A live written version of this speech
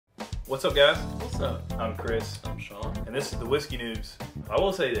What's up, guys? What's up? I'm Chris. I'm Sean. And this is the Whiskey Noobs. I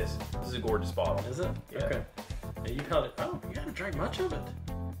will say this is a gorgeous bottle. Is it? Yeah. Okay. And you called it, oh, you haven't drank much of it.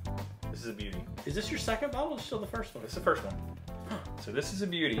 This is a beauty. Is this your second bottle or still the first one? This is the first one. Huh. So this is a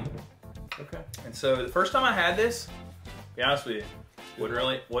beauty. Okay. And so the first time I had this, to be honest with you,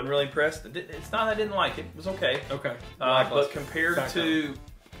 wasn't really impressed. It's not that I didn't like it. It was okay. Okay. But compared to,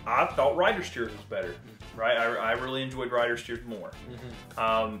 I thought Rider Steers was better. Right, I really enjoyed Rider Steers more.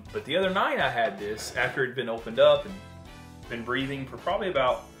 But the other night I had this after it had been opened up and been breathing for probably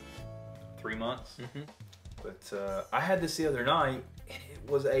about 3 months. But I had this the other night and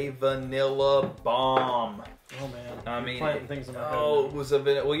it was a vanilla bomb. Oh man, I mean, planting things in my head. Oh, it was a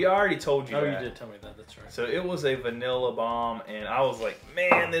vanilla. Well, you already told you. Oh, that. you did tell me that. That's right. So it was a vanilla bomb, and I was like,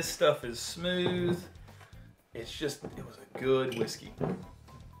 man, this stuff is smooth. It's just, it was a good whiskey.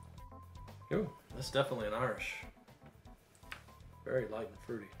 Ooh, that's definitely an Irish. Very light and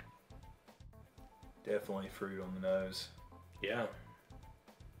fruity. Definitely fruit on the nose. Yeah.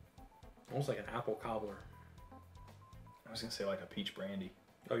 Almost like an apple cobbler. I was gonna say like a peach brandy.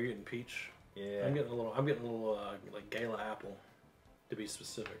 Oh, you're getting peach. Yeah. I'm getting a little like Gala apple, to be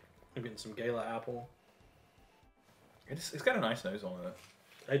specific. I'm getting some Gala apple. It's got a nice nose on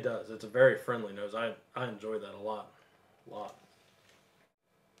it. It does. It's a very friendly nose. I enjoy that a lot.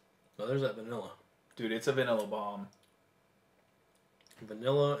 Oh, there's that vanilla. Dude, it's a vanilla bomb.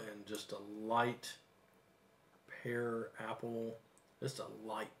 Vanilla and just a light pear apple. Just a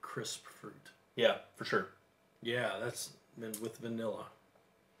light crisp fruit. Yeah, for sure. Yeah, that's with vanilla.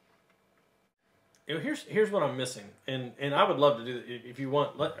 You know, here's what I'm missing, and I would love to do it if you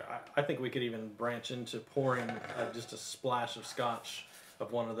want. I think we could even branch into pouring just a splash of scotch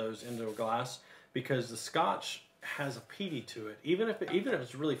of one of those into a glass, because the scotch has a peaty to it. Even if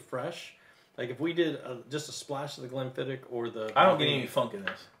it's really fresh, like if we did just a splash of the Glenfiddich or the. I don't get any funk in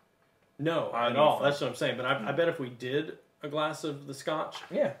this. No, at all. That's what I'm saying. But I bet if we did a glass of the scotch.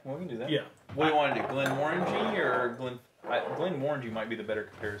 Yeah, well, we can do that. Yeah. What do you want to do, Glenmorangie or Glenmorangie might be the better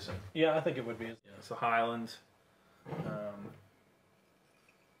comparison. Yeah, I think it would be. Yeah. It's the Highlands.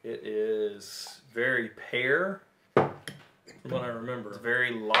 It is very pear. From what I remember. It's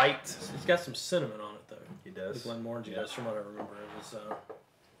very light. It's got some cinnamon on it, though. It does. The Glenmorangie does, from what I remember. It was.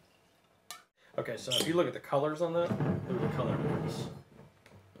 Okay, so if you look at the colors on that, look at the color difference.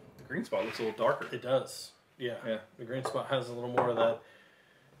 The green spot looks a little darker. It does. Yeah. Yeah. The green spot has a little more of that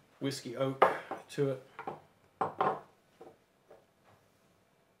whiskey oak to it.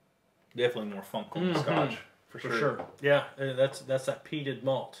 Definitely more funk on the scotch. For sure. Yeah, that's that peated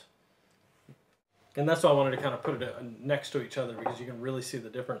malt. And that's why I wanted to kind of put it next to each other, because you can really see the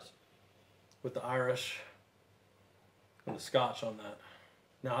difference with the Irish and the Scotch on that.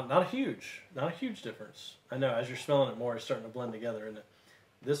 Now, not a huge difference. I know as you're smelling it more, it's starting to blend together, isn't it?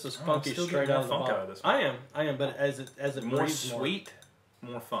 This is funky straight out of the bottle. I am, but as it more sweet,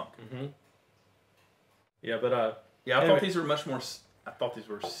 more funk. Yeah, but yeah, I thought these were much more. I thought these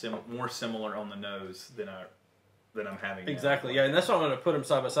were more similar on the nose than I'm having. Exactly, yeah, and that's why I'm going to put them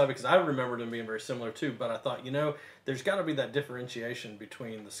side by side, because I remember them being very similar too. But I thought, there's got to be that differentiation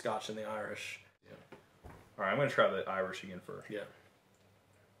between the Scotch and the Irish. Yeah. All right, I'm going to try the Irish again first. Yeah.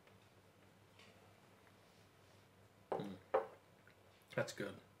 That's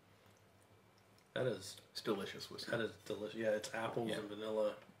good. That is. It's delicious whiskey. That is delicious. Yeah, it's apples and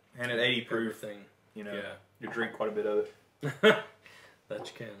vanilla. And at 80 proof, you drink quite a bit of it. That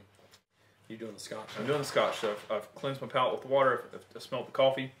you can. You doing the Scotch? I'm doing the Scotch stuff. I've cleansed my palate with water. I've smelled the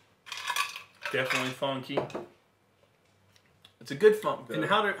coffee. Definitely funky. It's a good funk, though. And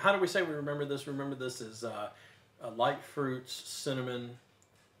how do we say we remember this? Remember this is light fruits, cinnamon,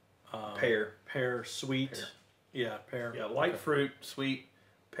 pear, sweet. Pear. Yeah, pear. Yeah, light fruit, sweet,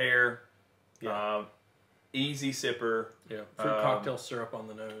 pear. Yeah. Easy sipper. Yeah, fruit cocktail syrup on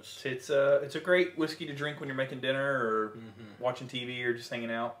the nose. It's a great whiskey to drink when you're making dinner or watching TV or just hanging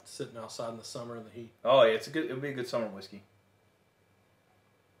out. Sitting outside in the summer in the heat. Oh yeah, it'll be a good summer whiskey.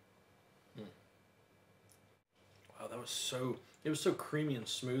 Wow, it was so creamy and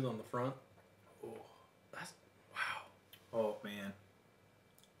smooth on the front. Oh, wow. Oh man.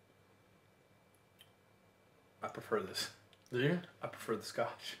 I prefer this. Do you? I prefer the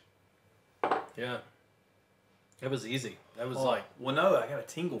Scotch. Yeah. It was easy. That was well, no, I got a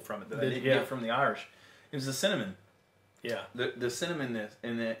tingle from it that I didn't get from the Irish. It was the cinnamon. Yeah. The cinnamon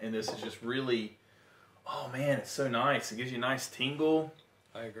in this is just really, oh man, it's so nice. It gives you a nice tingle.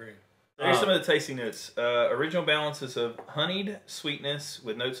 I agree. Here's some of the tasting notes. Original balances of honeyed sweetness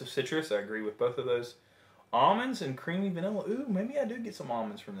with notes of citrus. I agree with both of those. Almonds and creamy vanilla. Ooh, maybe I do get some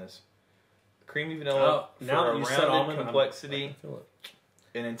almonds from this. Creamy vanilla now that you said almond, complexity. I feel it.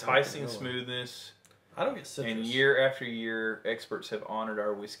 an enticing smoothness. I don't get citrus. And year after year, experts have honored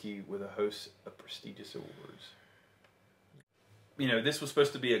our whiskey with a host of prestigious awards. You know, this was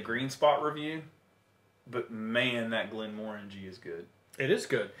supposed to be a Green Spot review, but man, that Glenmorangie is good. It is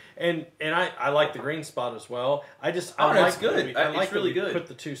good, and I like the Green Spot as well. I like it's good. I like it's really good. Put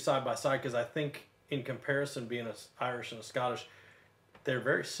the two side by side because I think in comparison, being an Irish and a Scottish, they're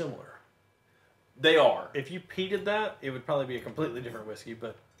very similar. They are. If you peated that, it would probably be a completely different whiskey,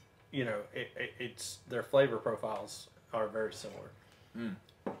 but you know, it's their flavor profiles are very similar.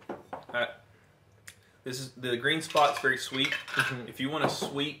 This is the Green Spot's very sweet. If you want a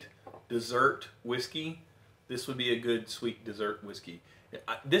sweet dessert whiskey, this would be a good sweet dessert whiskey.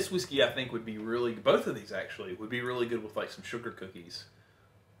 This whiskey, I think, would be really, both of these actually, would be really good with like some sugar cookies.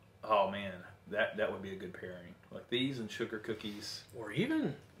 Oh man, that would be a good pairing. Like these and sugar cookies. Or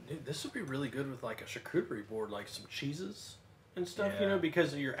even, dude, this would be really good with like a charcuterie board, like some cheeses and stuff, you know,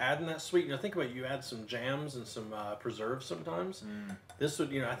 because you're adding that sweet. You know, think about it, you add some jams and some preserves sometimes. This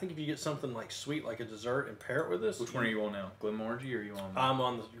would, you know, I think if you get something like sweet, like a dessert, and pair it with this. Which one are you on now? Glenmorangie or are you on? I'm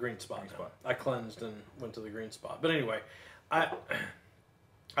on the Green Spot now. I cleansed and went to the Green Spot. But anyway, I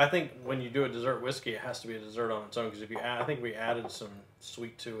think when you do a dessert whiskey, it has to be a dessert on its own, because if you add, I think we added some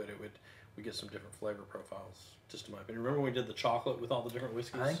sweet to it, we get some different flavor profiles. Just in my opinion. Remember when we did the chocolate with all the different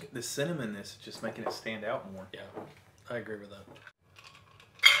whiskeys? I think the cinnamon is just making it stand out more. Yeah. I agree with that.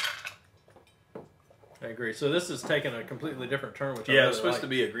 I agree. So this is taking a completely different turn, which it's supposed to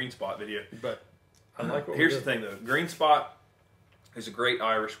be a Green Spot video. But I like what Here's the thing though. Green Spot is a great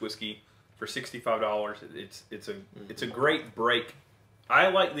Irish whiskey for $65. It's a great break. I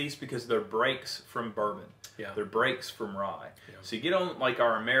like these because they're breaks from bourbon. Yeah. They're breaks from rye. Yeah. So you get on like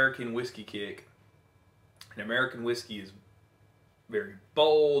our American whiskey kick. And American whiskey is very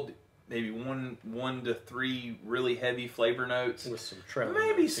bold. Maybe one to three really heavy flavor notes. With some trailing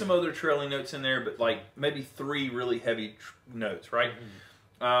maybe notes, some other trailing notes in there, but like maybe three really heavy notes, right?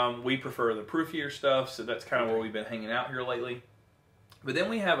 We prefer the proofier stuff, so that's kind of where we've been hanging out here lately. But then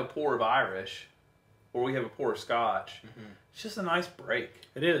we have a pour of Irish, or we have a pour of Scotch. It's just a nice break.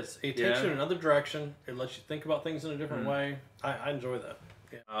 It is. It takes you in another direction. It lets you think about things in a different way. I enjoy that.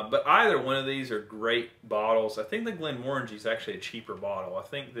 Yeah. But either one of these are great bottles. I think the Glenmorangie is actually a cheaper bottle. I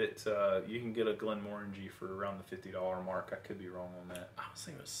think that you can get a Glenmorangie for around the $50 mark. I could be wrong on that. I was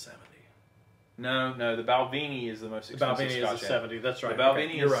thinking it was 70. No, the Balvenie is the most expensive. The Balvenie is 70. That's right. The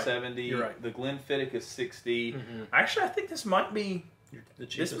Balvenie is 70. You're right. The Glenfiddich is 60. Actually, I think this might be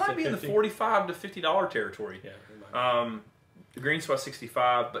this might be in the $45 to $50 territory. Yeah. The Green Spot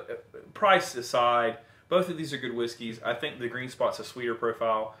 65, but price aside, both of these are good whiskeys. I think the Green Spot's a sweeter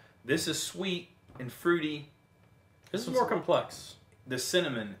profile. This is sweet and fruity. This is more complex. The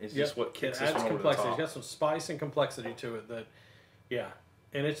cinnamon is just what kicks this one over the top. It's got some spice and complexity to it that,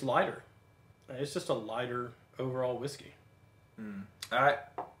 and it's lighter. It's just a lighter overall whiskey. I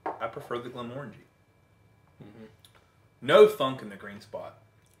prefer the Glenmorangie. No funk in the Green Spot.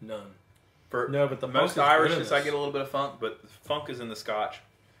 None. But the most Irishes, I get a little bit of funk, but the funk is in the Scotch.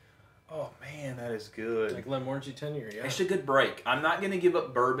 Oh man, that is good. Like Glenmorangie 10-year, It's a good break. I'm not going to give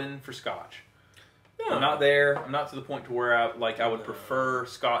up bourbon for Scotch. No. I'm not there. I'm not to the point to where I would prefer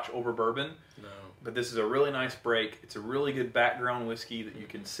Scotch over bourbon. No. But this is a really nice break. It's a really good background whiskey that you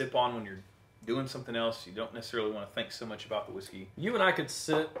can sip on when you're doing something else. You don't necessarily want to think so much about the whiskey. You and I could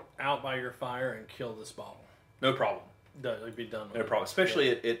sit out by your fire and kill this bottle. No problem. It'd be done with no problem.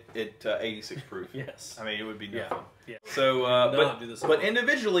 Especially at 86 proof. Yes. I mean, it would be nothing. Yeah. So, but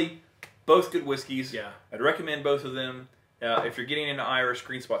individually, both good whiskeys. Yeah. I'd recommend both of them. If you're getting into Irish,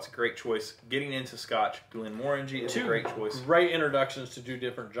 Green Spot's a great choice. Getting into Scotch, Glenmorangie is a great choice. Great introductions to do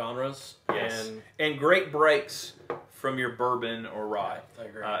different genres. Yes. And great breaks from your bourbon or rye. I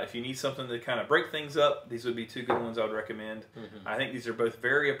agree. If you need something to kind of break things up, these would be two good ones I would recommend. I think these are both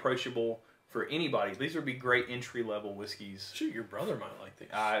very approachable for anybody. These would be great entry-level whiskeys. Shoot, your brother might like these.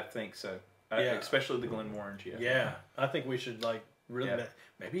 I think so. Especially the Glenmorangie. Yeah. I think we should really...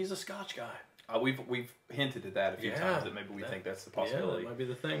 Maybe he's a Scotch guy. We've hinted at that a few times, that maybe we think that's the possibility. Yeah, that might be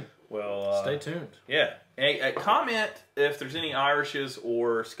the thing. Well, stay tuned. Yeah. Hey, comment if there's any Irishes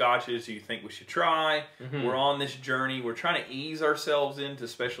or Scotches you think we should try. We're on this journey. We're trying to ease ourselves into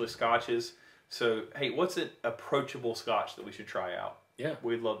especially Scotches. So, hey, what's an approachable Scotch that we should try out? Yeah.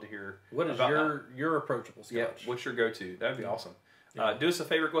 We'd love to hear. What is your approachable Scotch? Yeah, what's your go-to? That'd be awesome. Yeah. Do us a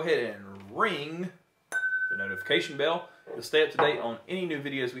favor. Go ahead and ring the notification bell. You'll stay up to date on any new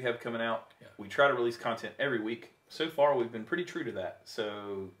videos we have coming out. Yeah. We try to release content every week. So far, we've been pretty true to that.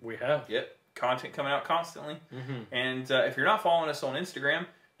 So we have. Yep. Content coming out constantly. And if you're not following us on Instagram,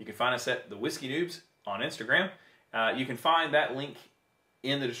 you can find us at The Whiskey Noobs on Instagram. You can find that link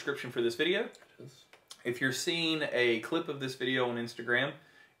in the description for this video. If you're seeing a clip of this video on Instagram,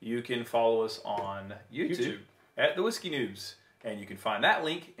 you can follow us on YouTube. At The Whiskey Noobs. And you can find that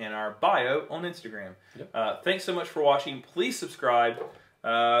link in our bio on Instagram. Yep. Thanks so much for watching. Please subscribe.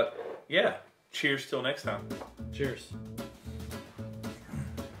 Yeah. Cheers till next time. Cheers.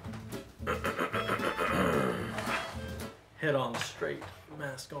 Head on straight,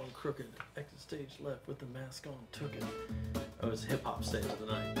 mask on crooked, exit stage left with the mask on took it. Oh, it's hip hop stage of the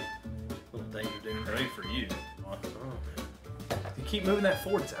night. Little thing you're doing. Ready for you. Oh, man. You keep moving that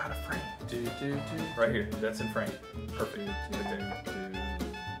forward, it's out of frame. Right here, that's in frame. Perfect. Right there.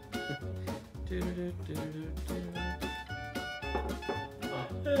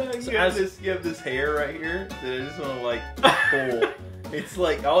 You have this hair right here that I just want to like pull. It's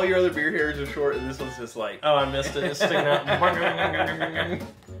like all your other beard hairs are short, and this one's just like. Oh, I missed it. It's sticking out.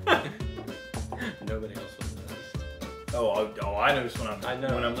 Nobody else was noticed. Oh, I notice when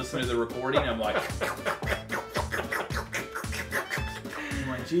I'm listening to the recording, I'm like. I'm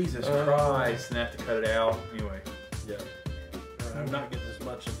like, Jesus Christ, and I have to cut it out anyway. Yeah. I'm not getting as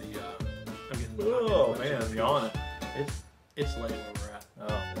much of the. Oh man, I'm yawning. It's late where we're at.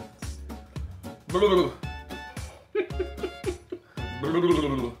 Oh.